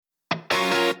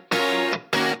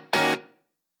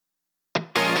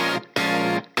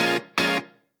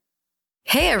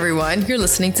Hey everyone, you're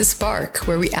listening to Spark,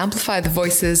 where we amplify the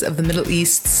voices of the Middle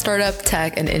East startup,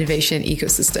 tech, and innovation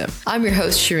ecosystem. I'm your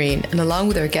host, Shireen, and along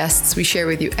with our guests, we share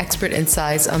with you expert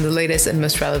insights on the latest and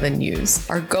most relevant news.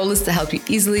 Our goal is to help you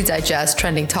easily digest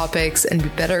trending topics and be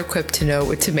better equipped to know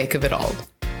what to make of it all.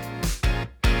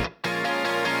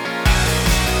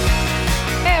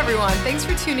 Hey everyone, thanks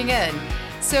for tuning in.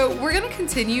 So we're going to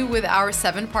continue with our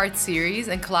 7-part series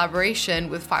in collaboration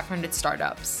with 500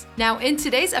 startups. Now, in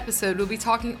today's episode, we'll be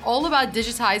talking all about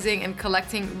digitizing and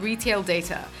collecting retail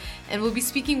data. And we'll be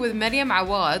speaking with Maryam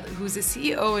Awad, who's the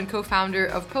CEO and co-founder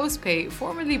of Postpay,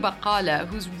 formerly Baqala,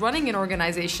 who's running an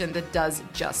organization that does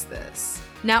just this.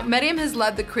 Now, Maryam has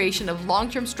led the creation of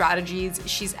long-term strategies.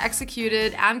 She's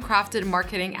executed and crafted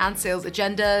marketing and sales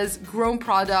agendas, grown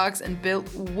products, and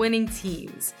built winning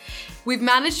teams. We've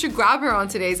managed to grab her on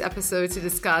today's episode to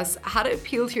discuss how to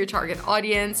appeal to your target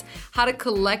audience, how to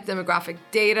collect demographic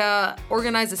data,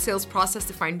 organize a sales process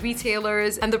to find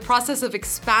retailers, and the process of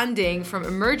expanding from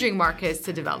emerging markets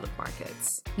to developed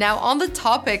markets. Now, on the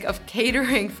topic of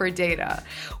catering for data,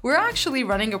 we're actually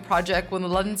running a project with the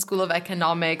London School of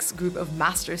Economics group of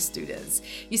master's students.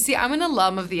 You see, I'm an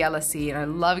alum of the LSE and I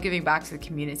love giving back to the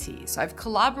community. So I've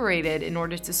collaborated in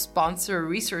order to sponsor a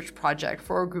research project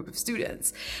for a group of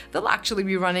students. They'll actually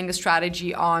be running a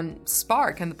strategy on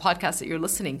Spark and the podcast that you're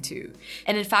listening to.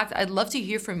 And in fact, I'd love to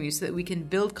hear from you so that we can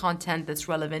build content that's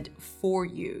relevant for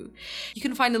you. You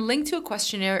can find a link to a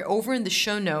questionnaire over in the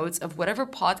show notes of whatever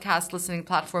podcast listening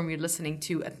platform you're listening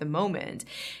to at the moment,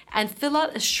 and fill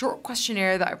out a short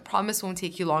questionnaire that I promise won't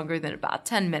take you longer than about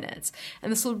 10 minutes.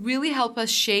 And this will really help us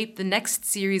shape the next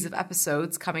series of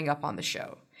episodes coming up on the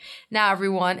show. Now,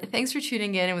 everyone, thanks for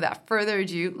tuning in. And without further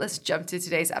ado, let's jump to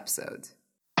today's episode.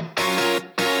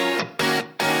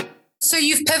 So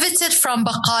you've pivoted from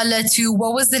Baqala to,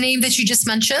 what was the name that you just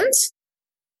mentioned?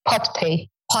 Postpay.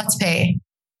 Postpay.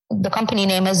 The company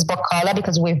name is Baqala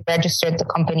because we've registered the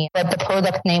company, but the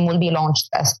product name will be launched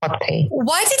as Postpay.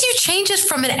 Why did you change it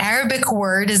from an Arabic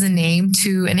word as a name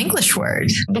to an English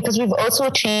word? Because we've also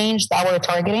changed our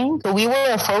targeting. So we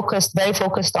were very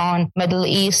focused on Middle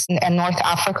East and North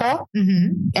Africa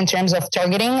in terms of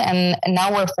targeting. And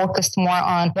now we're focused more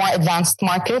on more advanced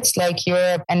markets like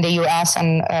Europe and the US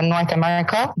and North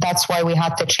America. That's why we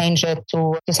had to change it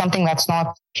to something that's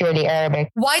not purely Arabic.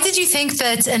 Why did you think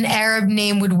that an Arab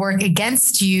name would work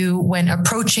against you when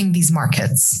approaching these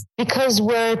markets? Because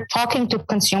we're talking to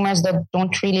consumers that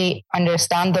don't really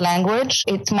understand the language.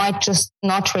 It might just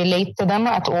not relate to them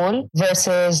at all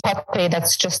versus Postpay,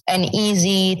 that's just an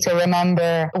easy to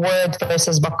remember word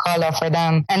versus Baqala for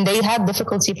them. And they had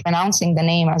difficulty pronouncing the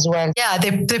name as well. Yeah, they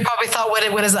probably thought,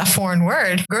 what is that foreign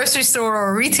word? Grocery store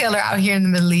or retailer out here in the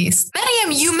Middle East.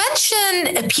 Maryam, you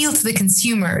mentioned appeal to the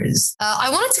consumers.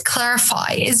 I wanted to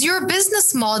clarify, is your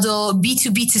business model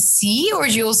B2B2C or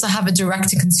do you also have a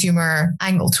direct-to-consumer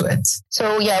angle to it?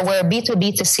 So yeah, we're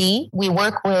B2B2C. We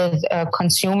work with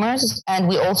consumers and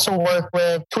we also work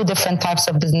with two different types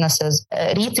of businesses,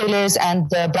 retailers and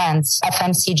brands,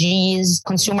 FMCGs,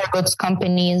 consumer goods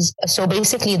companies. So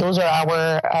basically those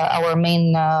are our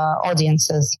main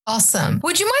audiences. Awesome.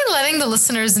 Would you mind letting the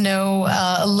listeners know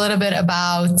a little bit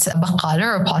about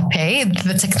Baqala or Postpay,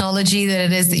 the technology that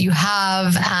it is that you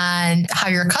have and how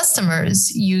your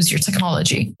customers use your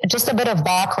technology? Just a bit of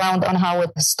background on how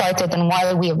it started and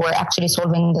why we were actually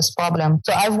solving this problem.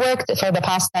 So I've worked for the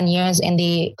past 10 years in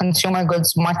the consumer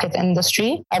goods market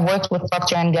industry. I've worked with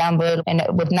Procter & Gamble and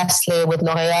with Nestle, with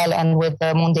L'Oréal and with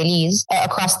Mondelez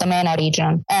across the MENA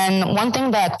region. And one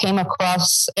thing that came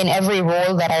across in every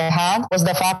role that I had was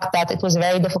the fact that it was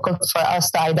very difficult for us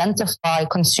to identify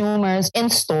consumers in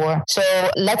store. So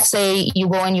let's say you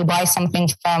go and you buy something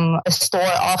from a store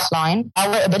offline.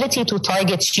 Our ability to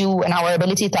target you and our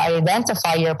ability to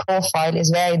identify your profile is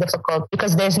very difficult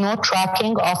because there's no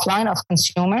tracking offline of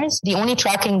consumers. The only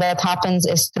tracking that happens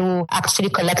is through actually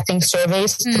collecting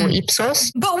surveys through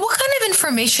Ipsos. But what kind of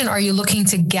information are you looking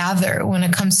to gather when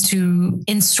it comes to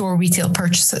in-store retail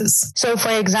purchases? So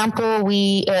for example,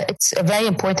 it's very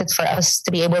important for us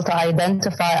to be able to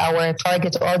identify our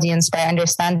target audience by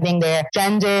understanding their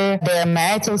gender, their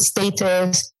marital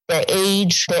status, their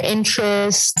age, their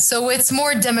interests. So it's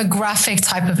more demographic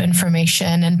type of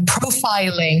information and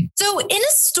profiling. So in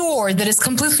a store that is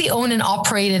completely owned and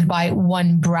operated by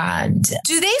one brand,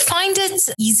 do they find it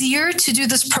easier to do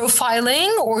this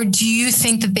profiling, or do you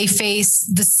think that they face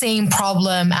the same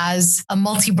problem as a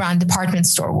multi-brand department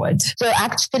store would? So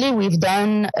actually, we've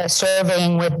done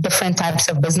surveying with different types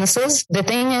of businesses. The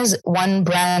thing is, one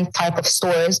brand type of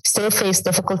stores still face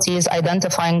difficulties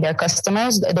identifying their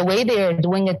customers. The way they are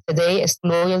doing it today is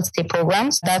loyalty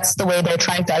programs. That's the way they're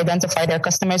trying to identify their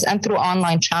customers, and through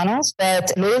online channels.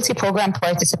 But loyalty program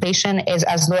participation is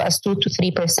as low as 2 to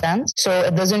 3%. So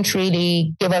it doesn't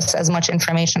really give us as much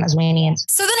information as we need.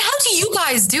 So then how do you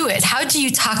guys do it? How do you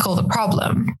tackle the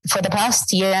problem? For the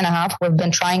past year and a half, we've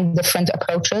been trying different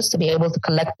approaches to be able to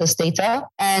collect this data.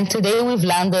 And today we've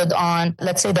landed on,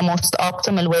 let's say, the most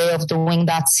optimal way of doing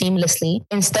that seamlessly.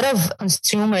 Instead of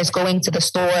consumers going to the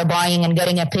store, buying and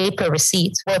getting a paper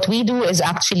receipt, what we do is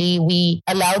actually we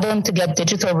allow them to get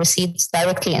digital receipts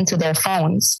directly into their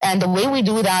phones. And the way we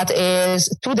do that is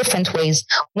two different ways.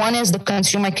 One is the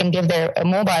consumer can give their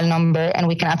mobile number and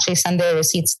we can actually send their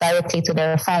receipts directly to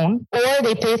their phone, or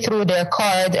they pay through their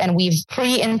card and we've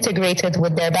pre-integrated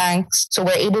with their banks. So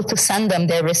we're able to send them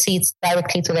their receipts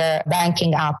directly to their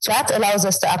banking app. So that allows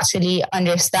us to actually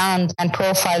understand and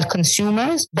profile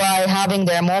consumers by having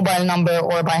their mobile number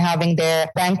or by having their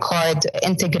bank card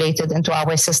integrated into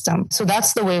our system. So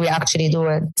that's the way we actually do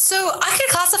it. So I could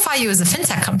classify you as a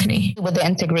fintech company. With the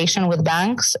integration with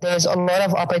banks, there's a lot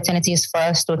of opportunities for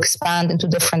us to expand into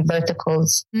different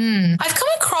verticals. I've come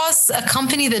across a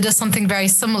company that does something very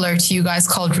similar to you guys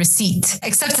called Receipt,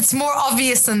 except it's more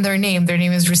obvious than their name. Their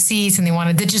name is Receipt, and they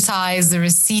want to digitize the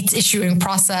receipt issuing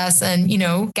process and,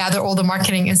 gather all the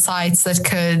marketing insights that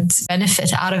could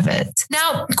benefit out of it.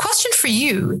 Now, question for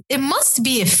you. It must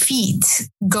be a feat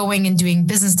going and doing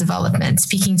business development,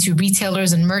 speaking to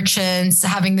retailers and merchants,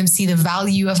 having them see the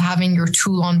value of having your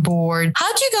tool on board.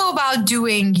 How do you go about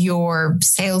doing your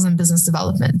sales and business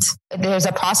development? There's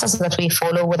a process that we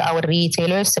follow with our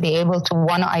retailers to be able to,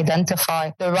 one,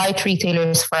 identify the right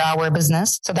retailers for our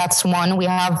business. So that's one. We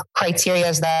have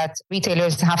criteria that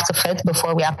retailers have to fit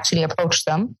before we actually approach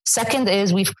them. Second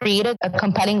is we've created a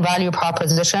compelling value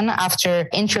proposition after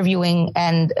interviewing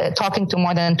and talking to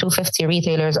more than 250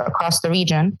 retailers across the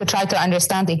region to try to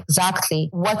understand exactly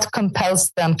what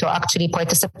compels them to actually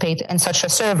participate in such a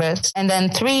service. And then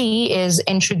three is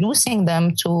introducing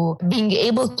them to being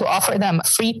able to offer them a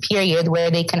free period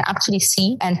where they can actually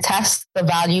see and test the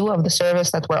value of the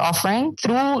service that we're offering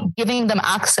through giving them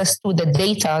access to the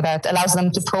data that allows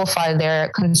them to profile their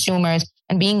consumers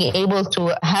and being able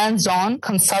to hands-on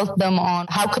consult them on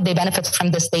how could they benefit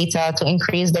from this data to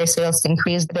increase their sales, to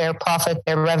increase their profit,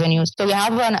 their revenues. So we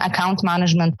have an account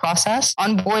management process,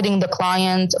 onboarding the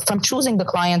client, from choosing the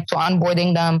client to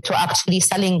onboarding them, to actually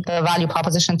selling the value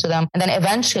proposition to them, and then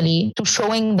eventually to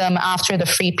showing them after the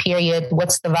free period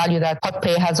what's the value that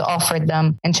HotPay has offered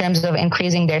them in terms of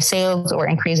increasing their sales or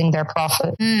increasing their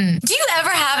profit. Do you ever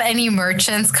have any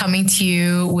merchants coming to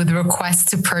you with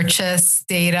requests to purchase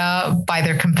data by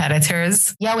their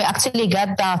competitors? Yeah, we actually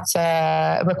get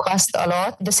that request a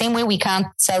lot. The same way we can't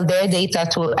sell their data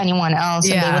to anyone else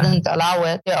and they wouldn't allow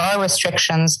it. There are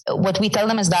restrictions. What we tell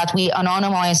them is that we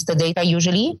anonymize the data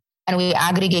usually and we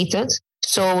aggregate it.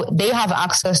 So they have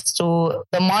access to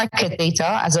the market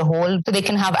data as a whole, so they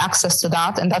can have access to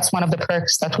that. And that's one of the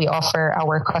perks that we offer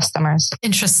our customers.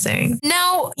 Interesting.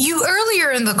 Now, you earlier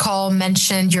in the call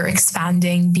mentioned you're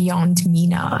expanding beyond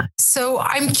MENA. So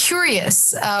I'm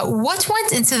curious, what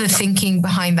went into the thinking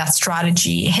behind that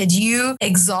strategy? Had you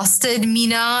exhausted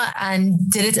MENA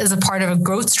and did it as a part of a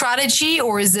growth strategy,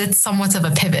 or is it somewhat of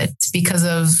a pivot because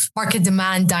of market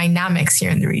demand dynamics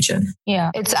here in the region? Yeah,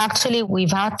 it's actually,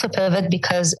 we've had to pivot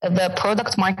because the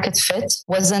product market fit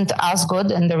wasn't as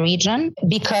good in the region,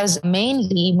 because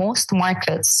mainly most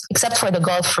markets, except for the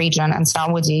Gulf region and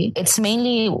Saudi, it's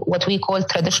mainly what we call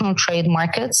traditional trade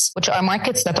markets, which are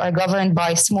markets that are governed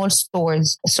by small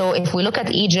stores. So if we look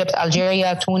at Egypt,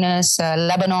 Algeria, Tunis,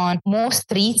 Lebanon, most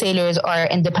retailers are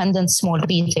independent small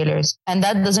retailers. And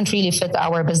that doesn't really fit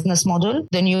our business model,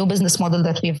 the new business model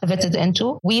that we've pivoted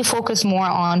into. We focus more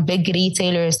on big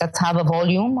retailers that have a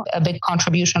volume, a big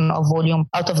contribution of volume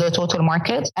out of the total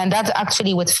market. And that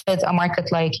actually would fit a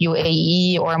market like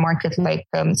UAE or a market like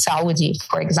Saudi,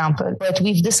 for example. But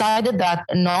we've decided that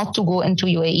not to go into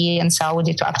UAE and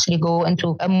Saudi, to actually go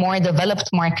into a more developed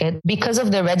market because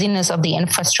of the readiness of the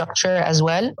infrastructure as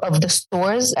well, of the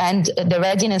stores, and the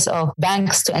readiness of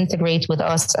banks to integrate with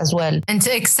us as well. And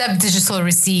to accept digital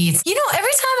receipts.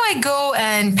 Every time I go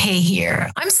and pay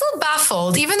here, I'm still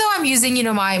baffled, even though I'm using,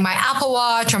 my Apple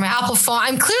Watch or my Apple phone,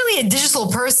 I'm clearly a digital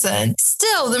person. Still,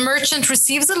 Still, the merchant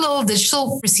receives a little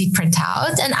digital receipt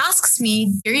printout and asks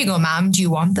me, here you go, ma'am, do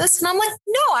you want this? And I'm like,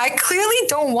 no, I clearly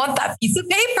don't want that piece of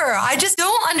paper. I just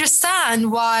don't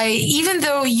understand why, even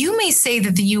though you may say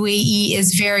that the UAE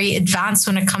is very advanced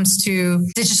when it comes to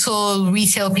digital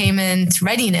retail payment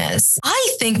readiness,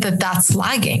 I think that that's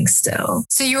lagging still.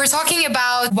 So you were talking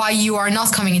about why you are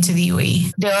not coming into the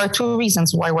UAE. There are two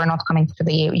reasons why we're not coming to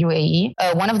the UAE.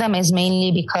 One of them is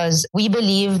mainly because we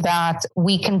believe that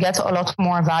we can get a lot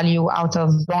more value out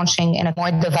of launching in a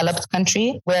more developed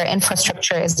country where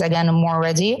infrastructure is again more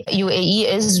ready. UAE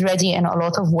is ready in a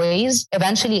lot of ways.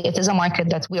 Eventually, it is a market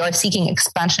that we are seeking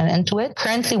expansion into it.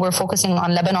 Currently, we're focusing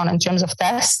on Lebanon in terms of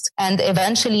tests, and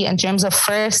eventually in terms of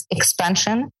first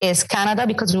expansion is Canada,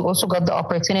 because we also got the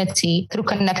opportunity through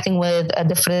connecting with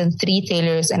different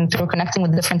retailers and through connecting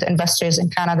with different investors in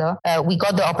Canada. We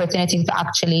got the opportunity to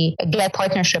actually get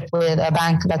partnership with a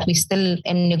bank that we still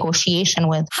in negotiation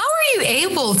with. How are you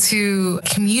able to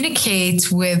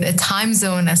communicate with a time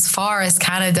zone as far as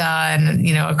Canada and,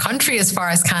 a country as far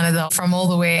as Canada from all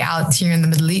the way out here in the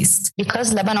Middle East?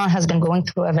 Because Lebanon has been going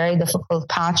through a very difficult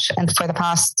patch, and for the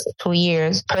past 2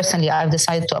 years, personally, I've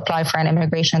decided to apply for an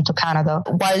immigration to Canada.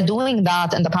 While doing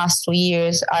that in the past 2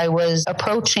 years, I was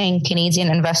approaching Canadian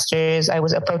investors, I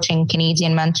was approaching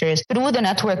Canadian mentors through the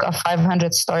network of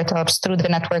 500 startups, through the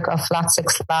network of Flat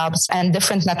 6 Labs, and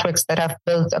different networks that have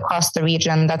built across the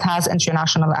region that has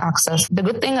international access. The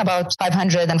good thing about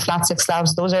 500 and Flat 6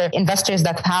 Labs, those are investors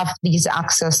that have these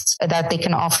access that they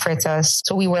can offer to us.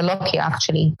 So we were lucky,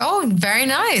 actually. Oh, very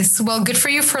nice. Well, good for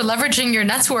you for leveraging your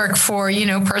network for,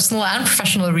 personal and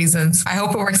professional reasons. I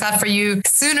hope it works out for you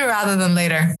sooner rather than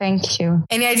later. Thank you.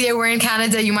 Any idea where in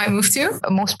Canada you might move to?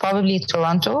 Most probably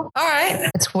Toronto. All right.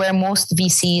 It's where most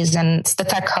VCs, and it's the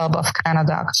tech hub of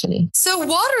Canada, actually. So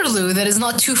Waterloo, that is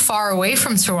not too far away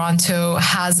from Toronto,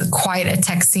 has quite a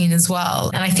tech scene as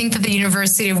well. And I think that the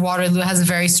University of Waterloo has a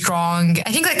very strong,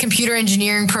 computer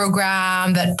engineering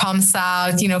program that pumps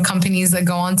out, companies that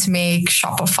go on to make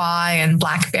Shopify and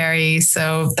BlackBerry.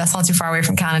 So that's not too far away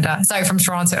from Canada. Sorry, from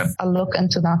Toronto. I'll look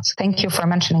into that. Thank you for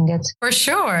mentioning it. For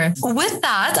sure. With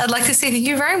that, I'd like to say thank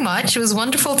you very much. It was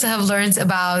wonderful to have learned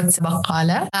about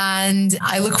Baqala, and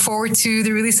I look forward to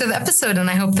the release of the episode, and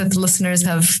I hope that the listeners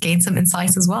have gained some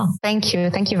insights as well. Thank you.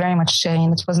 Thank you very much,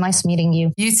 Shireen. It was nice meeting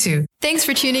you. You too. Thanks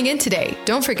for tuning in today.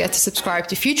 Don't forget to subscribe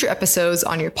to future episodes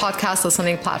on your podcast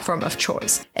listening platform of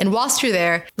choice. And whilst you're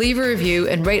there, leave a review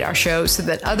and rate our show so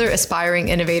that other aspiring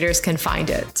innovators can find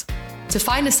it. To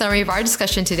find a summary of our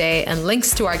discussion today and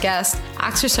links to our guests,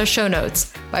 access our show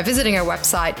notes by visiting our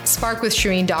website,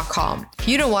 sparkwithshireen.com. If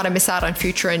you don't want to miss out on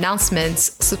future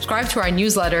announcements, subscribe to our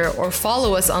newsletter or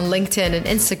follow us on LinkedIn and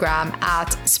Instagram at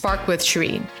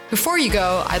sparkwithshireen. Before you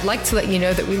go, I'd like to let you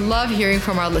know that we love hearing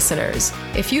from our listeners.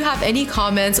 If you have any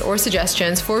comments or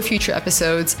suggestions for future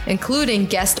episodes, including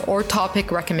guest or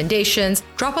topic recommendations,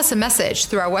 drop us a message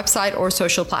through our website or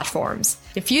social platforms.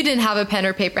 If you didn't have a pen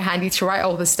or paper handy to write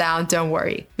all this down, don't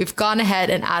worry. We've gone ahead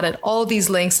and added all these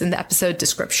links in the episode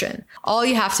description. All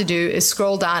you have to do is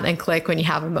scroll down and click when you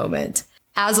have a moment.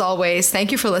 As always,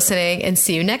 thank you for listening and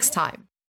see you next time.